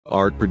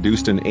Art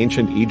produced in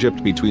ancient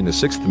Egypt between the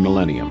 6th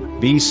millennium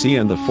BC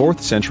and the 4th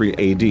century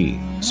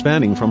AD,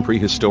 spanning from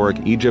prehistoric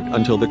Egypt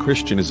until the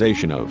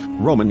Christianization of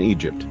Roman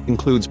Egypt,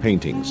 includes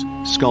paintings,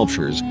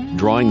 sculptures,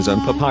 drawings on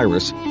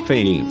papyrus,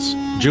 faience,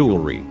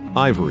 jewelry,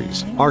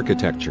 ivories,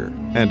 architecture,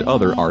 and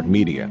other art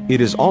media.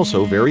 It is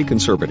also very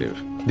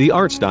conservative. The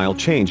art style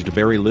changed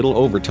very little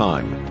over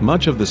time.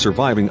 Much of the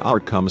surviving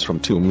art comes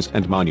from tombs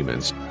and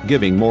monuments,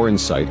 giving more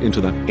insight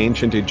into the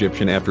ancient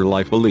Egyptian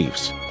afterlife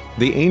beliefs.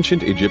 The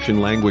ancient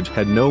Egyptian language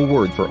had no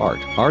word for art.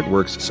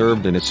 Artworks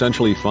served an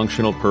essentially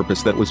functional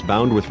purpose that was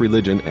bound with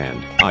religion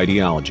and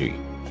ideology.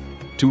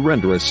 To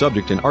render a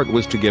subject in art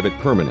was to give it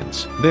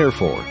permanence.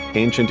 Therefore,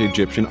 ancient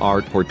Egyptian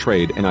art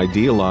portrayed an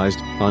idealized,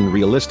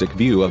 unrealistic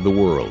view of the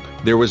world.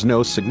 There was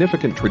no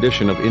significant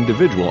tradition of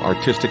individual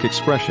artistic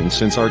expression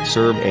since art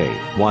served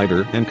a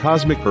wider and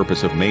cosmic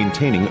purpose of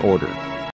maintaining order.